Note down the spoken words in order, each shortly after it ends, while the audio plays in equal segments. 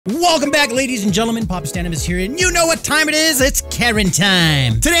Welcome back, ladies and gentlemen. Papa Stanham is here, and you know what time it is. It's Karen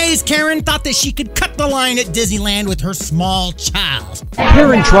time. Today's Karen thought that she could cut the line at Disneyland with her small child.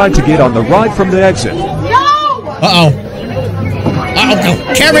 Karen tried to get on the ride from the exit. No! Uh-oh.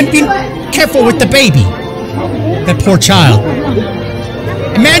 Uh-oh. Karen, be careful with the baby. That poor child.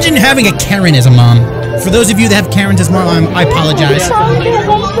 Imagine having a Karen as a mom. For those of you that have Karens as mom, I apologize.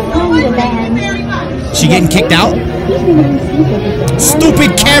 She getting kicked out?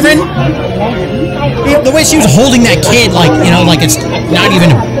 Stupid Karen! The way she was holding that kid, like, you know, like it's not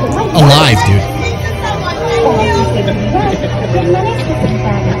even alive, dude.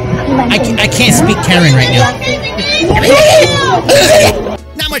 I can't speak Karen right now.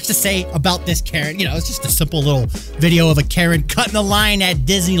 Not much to say about this Karen. You know, it's just a simple little video of a Karen cutting the line at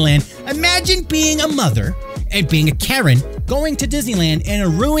Disneyland. Imagine being a mother and being a Karen, going to Disneyland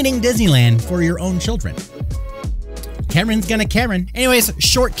and ruining Disneyland for your own children. Karen's gonna Karen. Anyways,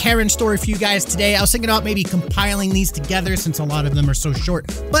 short Karen story for you guys today. I was thinking about maybe compiling these together since a lot of them are so short,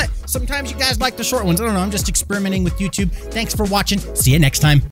 but sometimes you guys like the short ones. I don't know, I'm just experimenting with YouTube. Thanks for watching. See you next time.